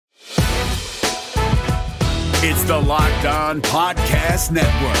It's the Locked On Podcast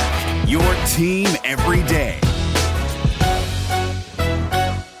Network, your team every day.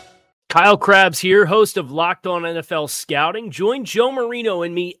 Kyle Krabs here, host of Locked On NFL Scouting. Join Joe Marino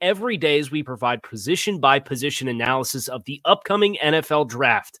and me every day as we provide position-by-position analysis of the upcoming NFL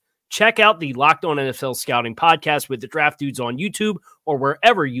Draft. Check out the Locked On NFL Scouting podcast with the Draft Dudes on YouTube or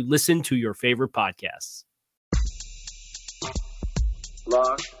wherever you listen to your favorite podcasts.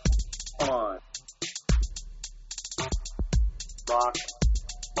 Locked On. Locked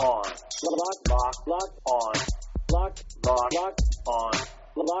On. Locked On. Locked On.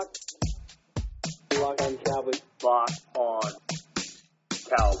 Locked On Cowboys. Locked On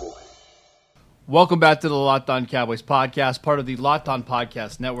Cowboys. Welcome back to the Locked On Cowboys podcast, part of the Locked On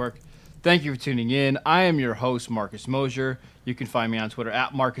Podcast Network. Thank you for tuning in. I am your host, Marcus Mosier. You can find me on Twitter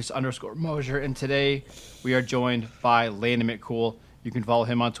at Marcus_Mosier. And today we are joined by Landon McCool. You can follow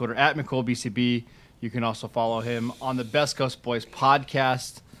him on Twitter at McCoolBCB. You can also follow him on the Best Coast Boys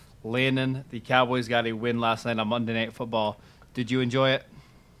podcast. Landon, the Cowboys got a win last night on Monday Night Football. Did you enjoy it?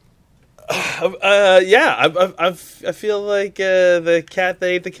 Yeah, I feel like the cat that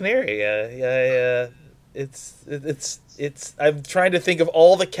ate the canary. It's. I'm trying to think of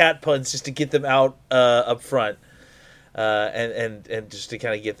all the cat puns just to get them out up front, and just to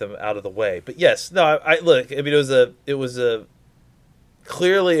kind of get them out of the way. But yes, no, I look. I mean, it was a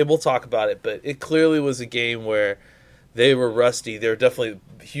clearly, and we'll talk about it, but it clearly was a game where they were rusty. There were definitely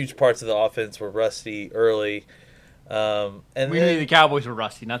huge parts of the offense were rusty early. And we mean the Cowboys were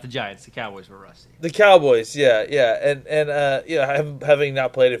rusty, not the Giants. The Cowboys were rusty. The Cowboys, yeah, and having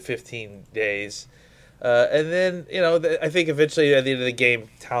not played in 15 days, and then I think eventually at the end of the game,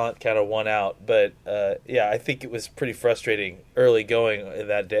 talent kind of won out. But I think it was pretty frustrating early going in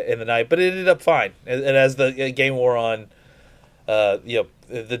that day, in the night, but it ended up fine. And as the game wore on,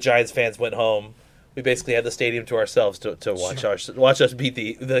 the Giants fans went home. We basically had the stadium to ourselves to watch us beat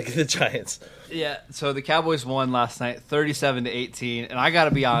the Giants. Yeah, so the Cowboys won last night, 37-18, and I got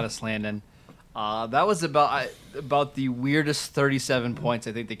to be honest, Landon, that was about the weirdest 37 points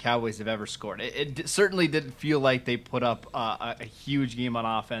I think the Cowboys have ever scored. It certainly didn't feel like they put up a huge game on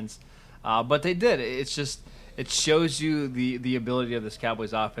offense, but they did. It's just it shows you the ability of this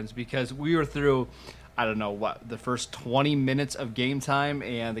Cowboys offense because we were through, I don't know the first 20 minutes of game time,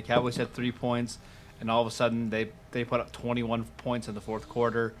 and the Cowboys had 3 points. And all of a sudden, they put up 21 points in the fourth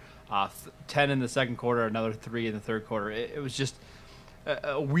quarter, 10 in the second quarter, another 3 in the third quarter. It was just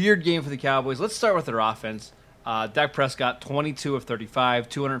a weird game for the Cowboys. Let's start with their offense. Dak Prescott, 22 of 35,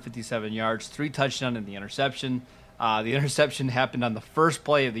 257 yards, 3 touchdowns and the interception. The interception happened on the first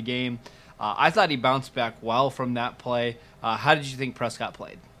play of the game. I thought he bounced back well from that play. How did you think Prescott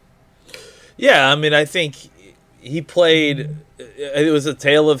played? Yeah, I mean, I think he played. It was a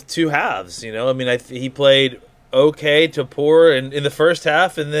tale of two halves, I mean, he played okay to poor in the first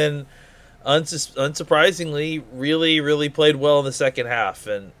half, and then unsurprisingly, really, really played well in the second half,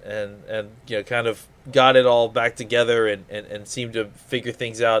 and kind of got it all back together and seemed to figure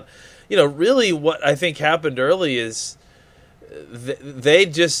things out. Really, what I think happened early is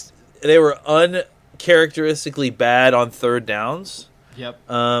they were uncharacteristically bad on third downs. Yep.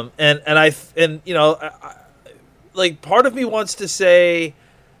 Like part of me wants to say,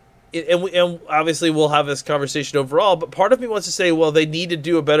 and obviously we'll have this conversation overall, but part of me wants to say, well, they need to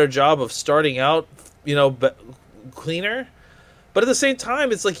do a better job of starting out, cleaner. But at the same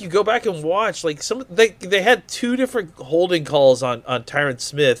time, it's like you go back and watch, like they had 2 different holding calls on Tyron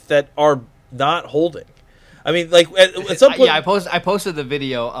Smith that are not holding. I mean, like at some point, yeah, I posted the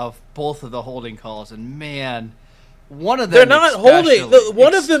video of both of the holding calls, and man. One of them they're not holding.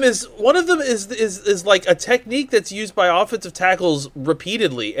 One of them is like a technique that's used by offensive tackles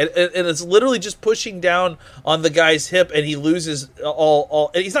repeatedly, and it's literally just pushing down on the guy's hip, and he loses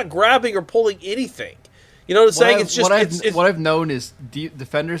all. And he's not grabbing or pulling anything. You know what I'm saying? It's just what I've known is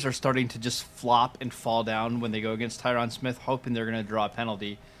defenders are starting to just flop and fall down when they go against Tyron Smith, hoping they're going to draw a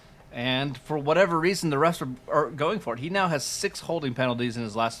penalty. And for whatever reason, the refs are going for it. He now has 6 holding penalties in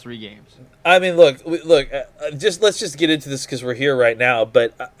his last 3 games. I mean, look. Let's just get into this because we're here right now.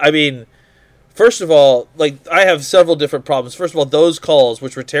 But I mean, first of all, like I have several different problems. First of all, those calls,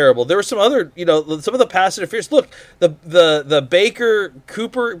 which were terrible. There were some other, some of the pass interference. Look, the Baker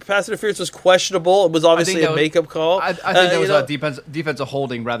Cooper pass interference was questionable. It was obviously a makeup call. I think that was a defensive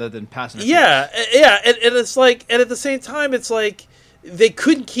holding rather than pass interference. Yeah, and it's like, and at the same time, it's like. They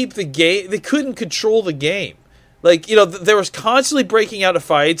couldn't keep the game. They couldn't control the game. Like, there was constantly breaking out of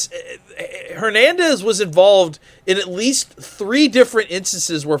fights. Hernandez was involved in at least 3 different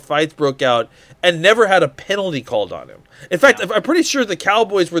instances where fights broke out, and never had a penalty called on him. In fact, I'm pretty sure the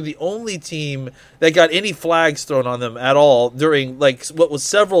Cowboys were the only team that got any flags thrown on them at all during like what was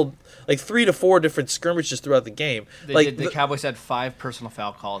several, like 3 to 4 different skirmishes throughout the game. The Cowboys had 5 personal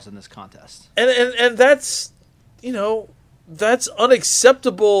foul calls in this contest, and that's, that's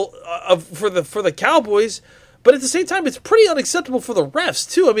unacceptable for the Cowboys. But at the same time, it's pretty unacceptable for the refs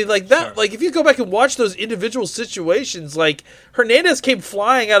too. I mean, like that. Sure. Like if you go back and watch those individual situations, like Hernandez came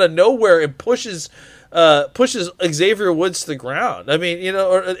flying out of nowhere and pushes Xavier Woods to the ground. I mean,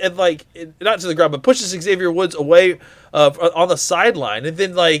 not to the ground, but pushes Xavier Woods away on the sideline, and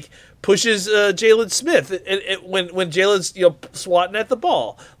then like pushes Jalen Smith when Jalen's swatting at the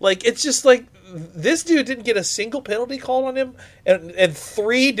ball. Like it's just like. This dude didn't get a single penalty called on him, and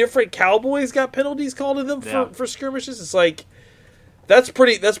 3 different Cowboys got penalties called on them for skirmishes. It's like that's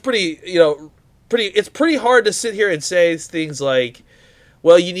pretty. It's pretty hard to sit here and say things like,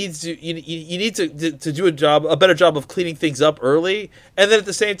 "Well, you need to do a better job of cleaning things up early," and then at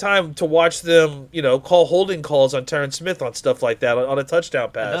the same time to watch them, call holding calls on Tyron Smith on stuff like that on a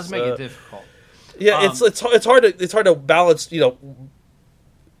touchdown pass. It does make it difficult. Yeah, it's hard to balance.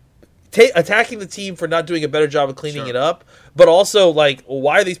 Attacking the team for not doing a better job of cleaning it up, but also like,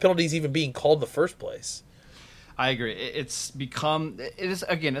 why are these penalties even being called in the first place? I agree. It's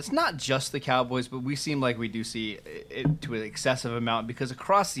not just the Cowboys, but we seem like we do see it to an excessive amount because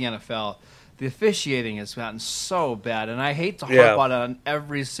across the NFL, the officiating has gotten so bad, and I hate to harp on it on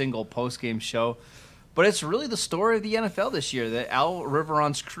every single post-game show, but it's really the story of the NFL this year that Al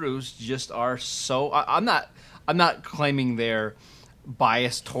Riveron's crews just are so. I'm not claiming they're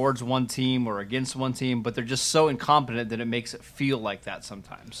biased towards one team or against one team, but they're just so incompetent that it makes it feel like that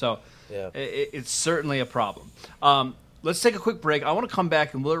sometimes. So it's certainly a problem. Let's take a quick break. I want to come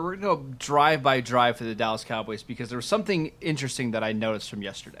back and we're going to go drive by drive for the Dallas Cowboys because there was something interesting that I noticed from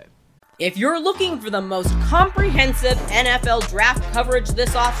yesterday. If you're looking for the most comprehensive NFL draft coverage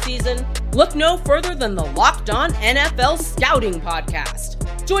this offseason, look no further than the Locked On NFL Scouting Podcast.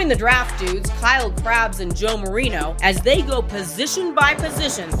 Join the draft dudes, Kyle Krabs and Joe Marino, as they go position by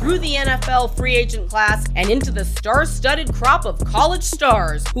position through the NFL free agent class and into the star-studded crop of college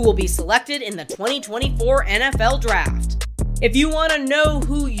stars who will be selected in the 2024 NFL Draft. If you want to know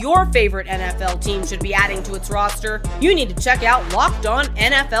who your favorite NFL team should be adding to its roster, you need to check out Locked On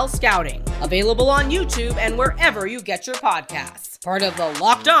NFL Scouting, available on YouTube and wherever you get your podcasts. Part of the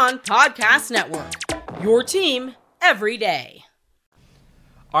Locked On Podcast Network, your team every day.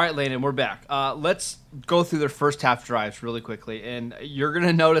 All right, Landon, we're back. Let's go through their first half drives really quickly, and you're going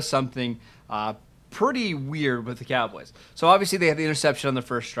to notice something pretty weird with the Cowboys. So obviously they had the interception on the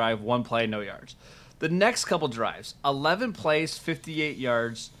first drive, 1 play, no yards. The next couple drives, 11 plays, 58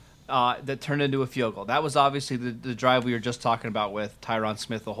 yards that turned into a field goal. That was obviously the drive we were just talking about with Tyron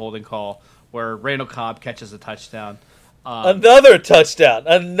Smith, the holding call, where Randall Cobb catches a touchdown. Another touchdown.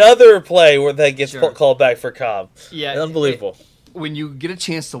 Another play where that gets called back for Cobb. Yeah, unbelievable. When you get a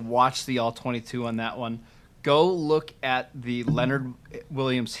chance to watch the All-22 on that one, go look at the Leonard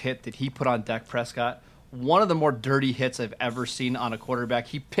Williams hit that he put on Dak Prescott. One of the more dirty hits I've ever seen on a quarterback.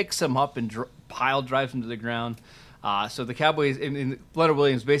 He picks him up and pile drives him to the ground. So the Cowboys, and Leonard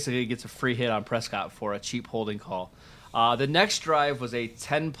Williams basically gets a free hit on Prescott for a cheap holding call. The next drive was a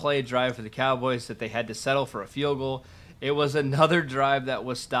 10-play drive for the Cowboys that they had to settle for a field goal. It was another drive that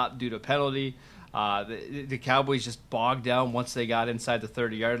was stopped due to penalty. The Cowboys just bogged down once they got inside the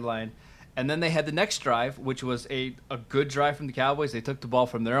 30-yard line. And then they had the next drive, which was a good drive from the Cowboys. They took the ball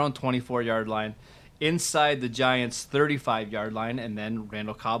from their own 24-yard line inside the Giants' 35-yard line, and then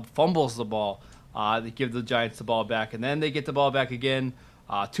Randall Cobb fumbles the ball. They give the Giants the ball back, and then they get the ball back again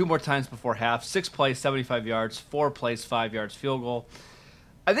 2 more times before half. 6 plays, 75 yards, 4 plays, 5 yards, field goal.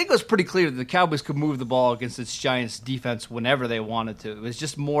 I think it was pretty clear that the Cowboys could move the ball against its Giants defense whenever they wanted to. It was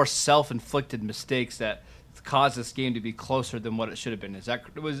just more self-inflicted mistakes that caused this game to be closer than what it should have been. Is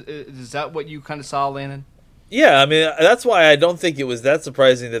that what you kind of saw, Landon? Yeah, I mean, that's why I don't think it was that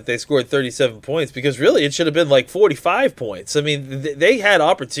surprising that they scored 37 points, because really it should have been like 45 points. I mean, they had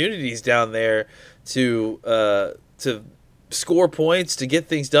opportunities down there to score points, to get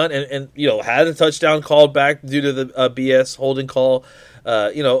things done, and had a touchdown called back due to the BS holding call.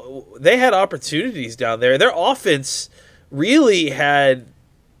 They had opportunities down there. Their offense really had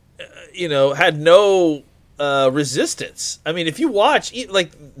no resistance. I mean, if you watch,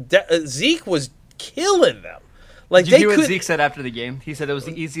 Zeke was killing them. Did you hear what Zeke said after the game? He said it was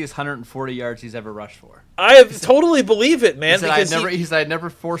the easiest 140 yards he's ever rushed for. I totally believe it, man. He said I never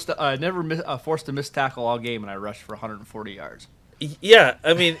forced a missed tackle all game, and I rushed for 140 yards. Yeah,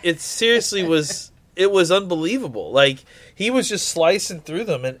 I mean, it seriously was. It was unbelievable. Like, he was just slicing through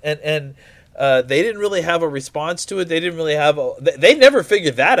them, and They didn't really have a response to it. They didn't really have they never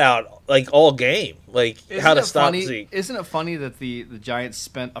figured that out like all game, like how to stop Zeke. Isn't it funny that the Giants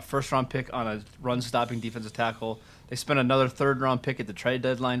spent a first-round pick on a run-stopping defensive tackle? They spent another third-round pick at the trade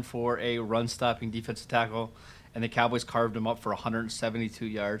deadline for a run-stopping defensive tackle, and the Cowboys carved him up for 172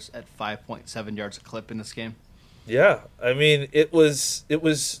 yards at 5.7 yards a clip in this game. Yeah, I mean it was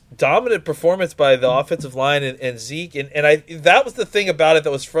dominant performance by the offensive line and Zeke, and that was the thing about it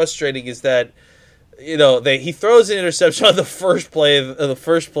that was frustrating is that he throws an interception on the first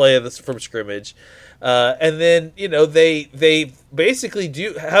play from scrimmage, and then they basically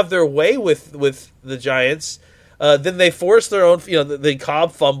do have their way with the Giants. Then they force their own. The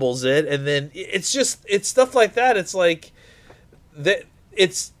Cobb fumbles it, and then it's stuff like that. It's like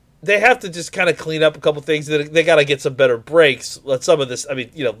they have to just kind of clean up a couple things. They got to get some better breaks. Some of this, I mean,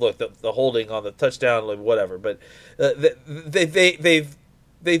 look, the holding on the touchdown, like whatever. But they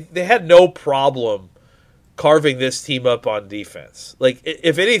had no problem carving this team up on defense. Like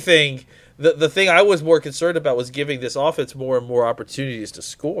if anything, the thing I was more concerned about was giving this offense more and more opportunities to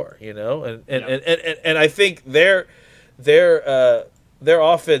score. And I think their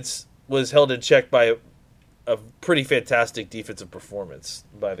offense was held in check by a pretty fantastic defensive performance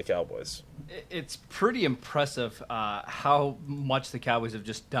by the Cowboys. It's pretty impressive how much the Cowboys have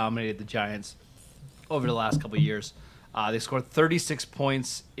just dominated the Giants over the last couple of years. They scored 36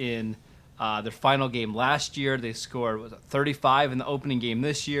 points in their final game last year. They scored 35 in the opening game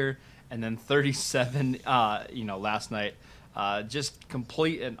this year, and then 37 last night. Just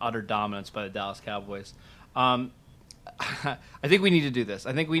complete and utter dominance by the Dallas Cowboys. I think we need to do this.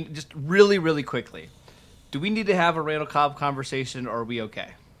 I think we just really, really quickly. Do we need to have a Randall Cobb conversation, or are we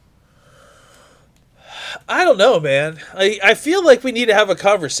okay? I don't know, man. I feel like we need to have a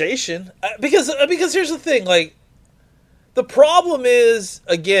conversation because here's the thing. Like, the problem is,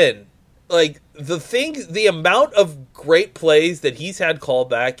 again, like the amount of great plays that he's had called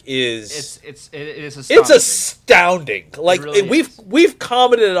back is it's astounding. Like really we've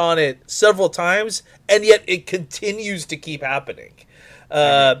commented on it several times, and yet it continues to keep happening.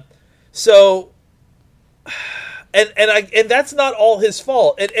 So. And that's not all his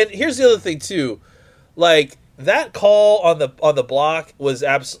fault. And here's the other thing too, like that call on the block was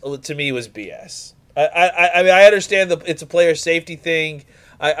to me was BS. I mean I understand it's a player safety thing.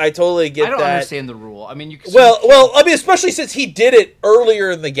 I totally get that. I don't understand the rule. I mean I mean especially since he did it earlier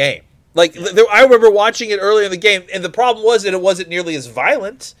in the game. Like I remember watching it earlier in the game, and the problem was that it wasn't nearly as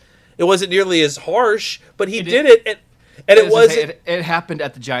violent, it wasn't nearly as harsh, but he did it. And it happened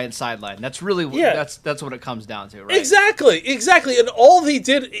at the Giants sideline. That's really that's what it comes down to, right? Exactly. And all he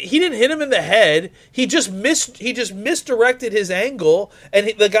didn't hit him in the head. He just misdirected his angle,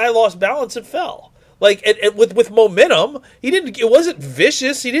 and the guy lost balance and fell. Like and with momentum, it wasn't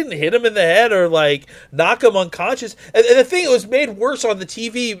vicious. He didn't hit him in the head or like knock him unconscious. And the thing, it was made worse on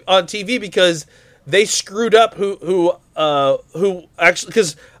TV because they screwed up who actually,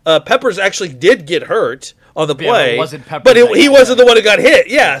 because Peppers actually did get hurt on the play, but he wasn't the one who got hit.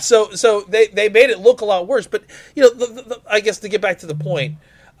 Yeah, so they made it look a lot worse. But I guess to get back to the point,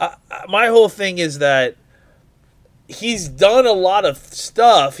 my whole thing is that he's done a lot of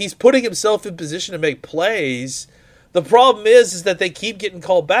stuff. He's putting himself in position to make plays. The problem is that they keep getting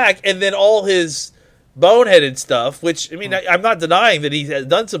called back, and then all his boneheaded stuff. Which I mean, I'm not denying that he has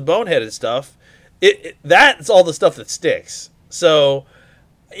done some boneheaded stuff. That's all the stuff that sticks. So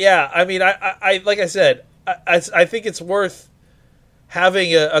yeah, I mean, I like I said. I think it's worth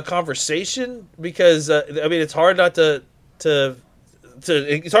having a conversation because I mean it's hard not to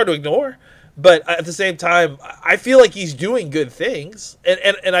it's hard to ignore, but at the same time I feel like he's doing good things,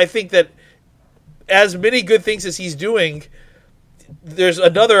 and I think that as many good things as he's doing, there's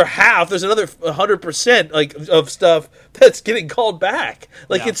another 100% like of stuff that's getting called back.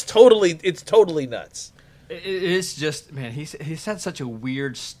 Like it's totally nuts. It is just, man, he's had such a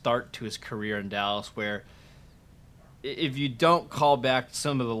weird start to his career in Dallas where if you don't call back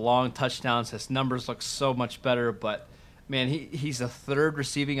some of the long touchdowns, his numbers look so much better. But, man, he's a third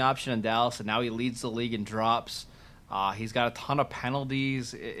receiving option in Dallas, and now he leads the league in drops. He's got a ton of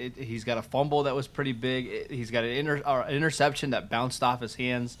penalties. He's got a fumble that was pretty big. He's got an interception that bounced off his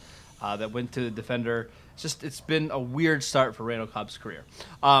hands that went to the defender. It's been a weird start for Randall Cobb's career.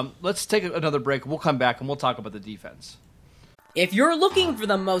 Let's take another break. We'll come back and we'll talk about the defense. If you're looking for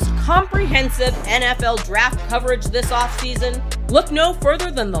the most comprehensive NFL draft coverage this offseason, look no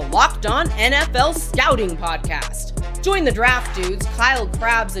further than the Locked On NFL Scouting Podcast. Join the draft dudes, Kyle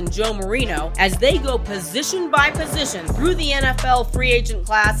Krabs and Joe Marino, as they go position by position through the NFL free agent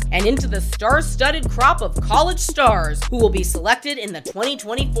class and into the star-studded crop of college stars who will be selected in the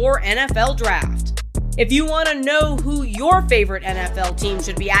 2024 NFL Draft. If you want to know who your favorite NFL team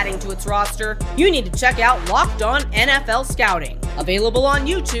should be adding to its roster, you need to check out Locked On NFL Scouting, available on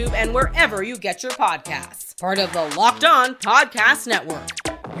YouTube and wherever you get your podcasts. Part of the Locked On Podcast Network,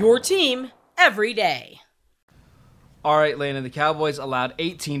 your team every day. All right, Landon, the Cowboys allowed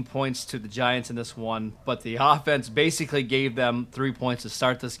 18 points to the Giants in this one, but the offense basically gave them 3 points to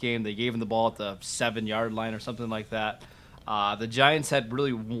start this game. They gave them the ball at the 7-yard line or something like that. The Giants had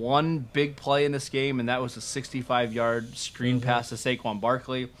really one big play in this game, and that was a 65-yard screen pass to Saquon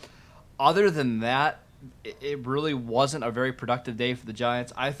Barkley. Other than that, it really wasn't a very productive day for the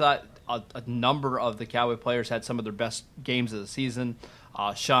Giants. I thought a number of the Cowboy players had some of their best games of the season.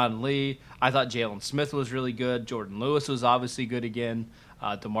 Sean Lee, I thought Jalen Smith was really good. Jordan Lewis was obviously good again.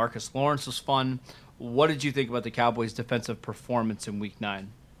 DeMarcus Lawrence was fun. What did you think about the Cowboys' defensive performance in Week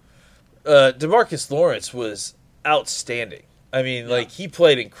 9? DeMarcus Lawrence was outstanding. I mean, he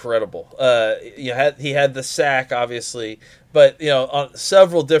played incredible. He had the sack, obviously, but on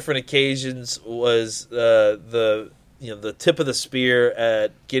several different occasions was the tip of the spear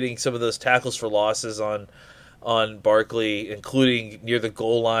at getting some of those tackles for losses on Barkley, including near the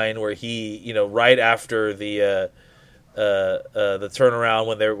goal line where he, right after the turnaround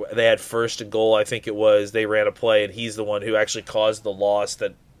when they had first and goal, I think it was, they ran a play and he's the one who actually caused the loss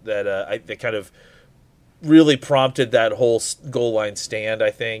that kind of really prompted that whole goal line stand. I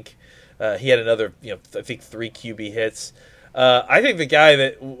think he had another, I think 3 QB hits. I think the guy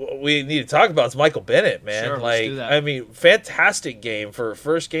that we need to talk about is Michael Bennett, man. Sure, let's do that. I mean, fantastic game for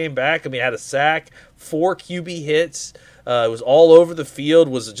first game back. I mean, had a sack, 4 QB hits. It was all over the field.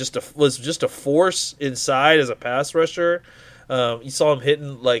 Was just a force inside as a pass rusher. You saw him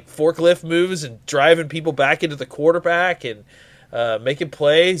hitting forklift moves and driving people back into the quarterback and making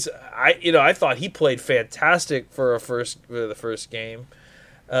plays. I thought he played fantastic for the first game.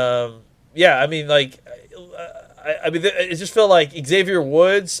 I mean, it just felt like Xavier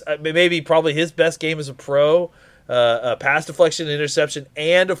Woods, probably his best game as a pro, a pass deflection, interception,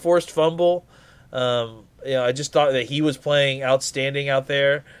 and a forced fumble. I just thought that he was playing outstanding out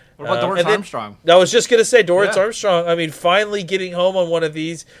there. What about Dorrance Armstrong? I was just going to say Dorrance Armstrong. I mean, finally getting home on one of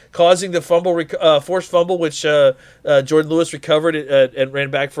these, causing the forced fumble, which Jordan Lewis recovered and ran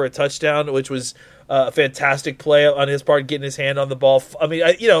back for a touchdown, which was a fantastic play on his part, getting his hand on the ball. I mean,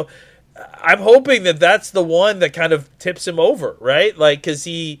 I'm hoping that that's the one that kind of tips him over, right? Because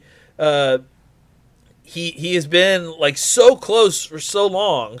he has been so close for so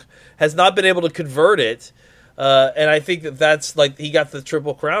long, has not been able to convert it, and I think that's he got the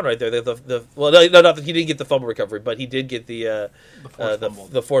triple crown right there. Not that he didn't get the fumble recovery, but he did get the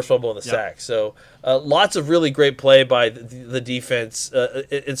forced fumble and the sack. So lots of really great play by the defense,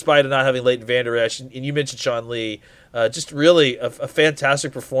 in spite of not having Leighton Vander Esch. And you mentioned Sean Lee. Just really a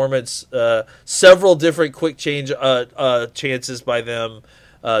fantastic performance. Several different quick change chances by them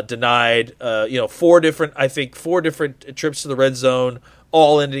denied. 4 different trips to the red zone,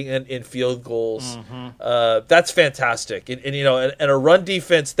 all ending in field goals. Mm-hmm. That's fantastic. And a run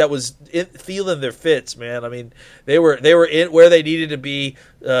defense that was feeling their fits, man. I mean, they were in where they needed to be.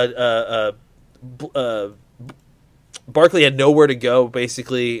 Barkley had nowhere to go,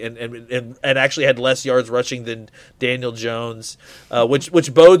 basically, and actually had less yards rushing than Daniel Jones,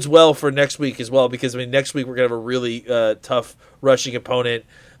 which bodes well for next week as well, because next week we're going to have a really tough rushing opponent,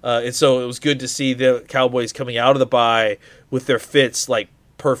 and so it was good to see the Cowboys coming out of the bye with their fits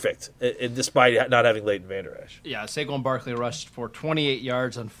perfect, and despite not having Leighton Vander Esch. Yeah, Saquon Barkley rushed for 28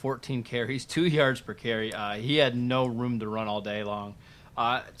 yards on 14 carries, 2 yards per carry. He had no room to run all day long.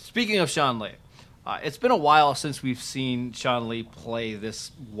 Speaking of Sean Lee, it's been a while since we've seen Sean Lee play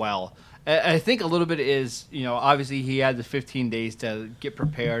this well. I think a little bit is, obviously he had the 15 days to get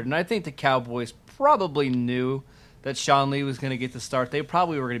prepared, and I think the Cowboys probably knew that Sean Lee was going to get the start. They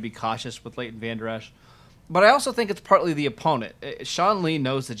probably were going to be cautious with Leighton Vander Esch. But I also think it's partly the opponent. Sean Lee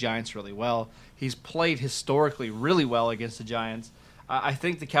knows the Giants really well. He's played historically really well against the Giants. I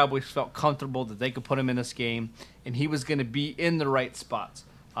think the Cowboys felt comfortable that they could put him in this game, and he was going to be in the right spots.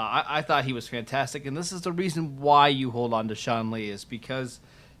 I thought he was fantastic, and this is the reason why you hold on to Sean Lee, is because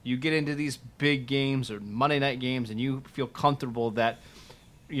you get into these big games or Monday night games and you feel comfortable that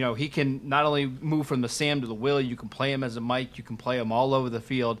he can not only move from the Sam to the Will, you can play him as a Mike, you can play him all over the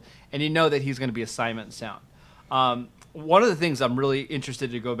field, and you know that he's going to be assignment sound. One of the things I'm really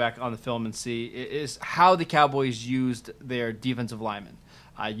interested to go back on the film and see is how the Cowboys used their defensive linemen.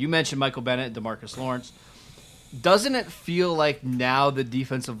 You mentioned Michael Bennett and DeMarcus Lawrence. Doesn't it feel like now the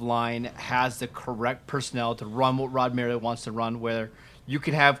defensive line has the correct personnel to run what Rod Merrill wants to run, where you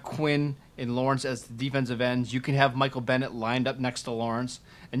can have Quinn and Lawrence as the defensive ends, you can have Michael Bennett lined up next to Lawrence,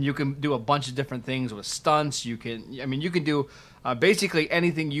 and you can do a bunch of different things with stunts. You can do basically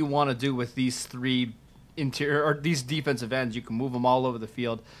anything you want to do with these three interior or these defensive ends. You can move them all over the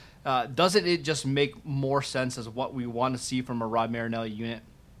field. Doesn't it just make more sense as what we want to see from a Rod Marinelli unit?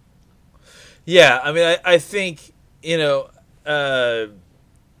 Yeah, I mean, I think, Tyron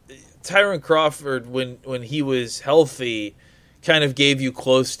Crawford, when he was healthy, kind of gave you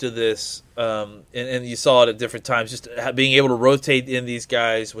close to this, and you saw it at different times, just being able to rotate in these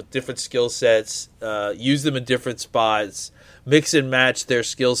guys with different skill sets, use them in different spots, mix and match their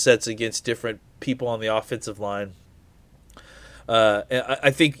skill sets against different people on the offensive line. And I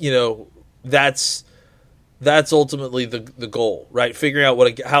think, that's ultimately the goal, right? Figuring out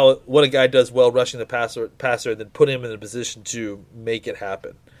what a guy does well rushing the passer, and then put him in a position to make it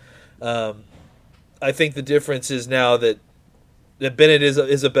happen. I think the difference is now that Bennett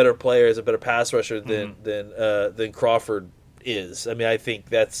is a better player, is a better pass rusher than Crawford is. I mean, I think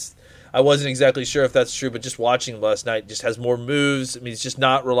I wasn't exactly sure if that's true, but just watching him last night, just has more moves. I mean, he's just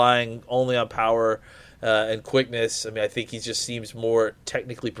not relying only on power and quickness. I mean, I think he just seems more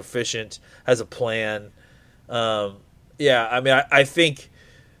technically proficient, has a plan. I think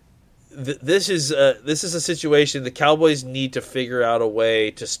this is a situation the Cowboys need to figure out a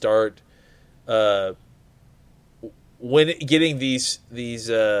way to start getting these leads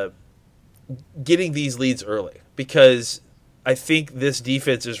early, because I think this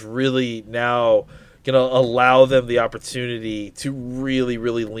defense is really now going to allow them the opportunity to really,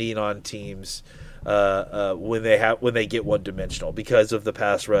 really lean on teams when they get one dimensional because of the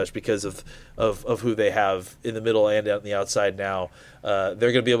pass rush, because of who they have in the middle and on the outside now. They're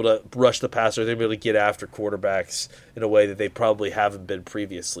going to be able to rush the passer. They're going to be able to get after quarterbacks in a way that they probably haven't been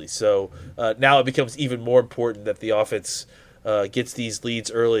previously. So now it becomes even more important that the offense gets these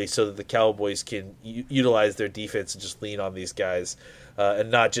leads early so that the Cowboys can utilize their defense and just lean on these guys and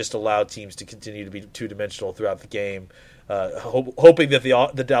not just allow teams to continue to be two-dimensional throughout the game. Hoping that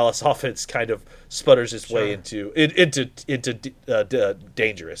the Dallas offense kind of sputters its way into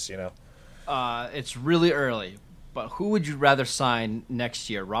dangerous, It's really early, but who would you rather sign next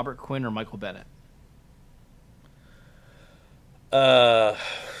year, Robert Quinn or Michael Bennett?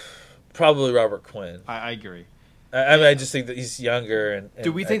 Probably Robert Quinn. I agree. I just think that he's younger. And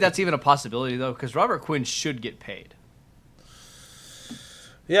do we think that's even a possibility, though? Because Robert Quinn should get paid.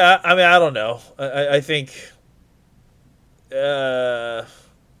 Yeah, I mean, I don't know. I think... I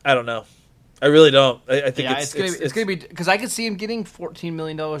don't know. I really don't. I think it's going to be because I could see him getting $14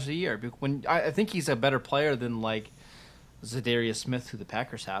 million a year. When I think he's a better player than like Zadarius Smith, who the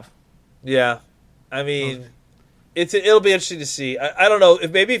Packers have. Yeah, I mean, it'll be interesting to see. I don't know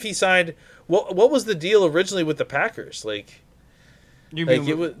if he signed. What was the deal originally with the Packers? Like, you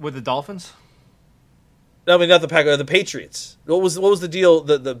mean with the Dolphins? No, I mean not the Packers, the Patriots. What was the deal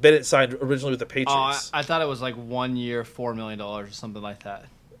that the Bennett signed originally with the Patriots? I thought it was like 1 year, $4 million or something like that.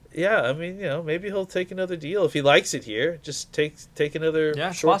 Yeah, I mean, maybe he'll take another deal if he likes it here. Just take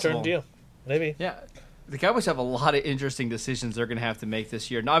another short-term deal, maybe. Yeah, the Cowboys have a lot of interesting decisions they're going to have to make this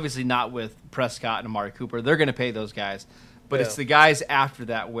year, and obviously not with Prescott and Amari Cooper. They're going to pay those guys, but it's the guys after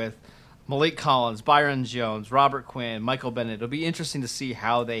that with Malik Collins, Byron Jones, Robert Quinn, Michael Bennett. It'll be interesting to see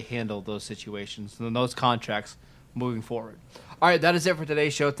how they handle those situations and those contracts moving forward. All right, that is it for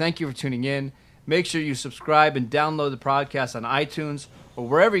today's show. Thank you for tuning in. Make sure you subscribe and download the podcast on iTunes or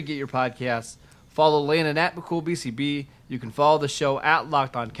wherever you get your podcasts. Follow Landon at McCoolBCB. You can follow the show at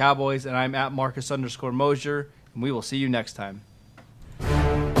Locked On Cowboys, and I'm at Marcus_Mosier, and we will see you next time.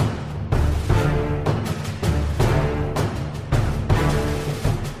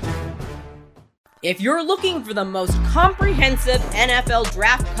 If you're looking for the most comprehensive NFL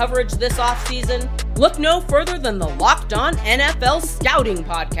draft coverage this offseason, look no further than the Locked On NFL Scouting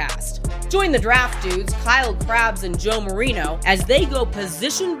Podcast. Join the draft dudes, Kyle Krabs and Joe Marino, as they go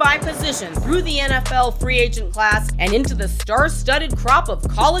position by position through the NFL free agent class and into the star-studded crop of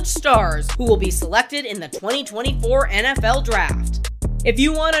college stars who will be selected in the 2024 NFL Draft. If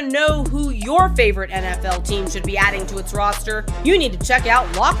you want to know who your favorite NFL team should be adding to its roster, you need to check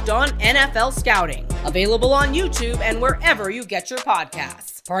out Locked On NFL Scouting, available on YouTube and wherever you get your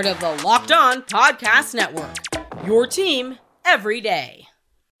podcasts. Part of the Locked On Podcast Network, your team every day.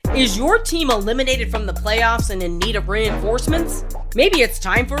 Is your team eliminated from the playoffs and in need of reinforcements? Maybe it's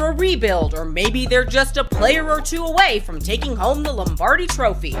time for a rebuild, or maybe they're just a player or two away from taking home the Lombardi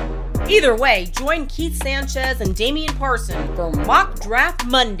Trophy. Either way, join Keith Sanchez and Damian Parson for Mock Draft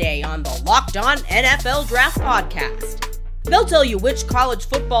Monday on the Locked On NFL Draft Podcast. They'll tell you which college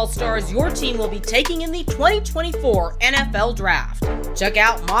football stars your team will be taking in the 2024 NFL Draft. Check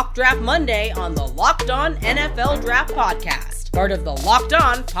out Mock Draft Monday on the Locked On NFL Draft Podcast, part of the Locked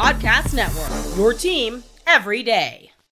On Podcast Network. Your team every day.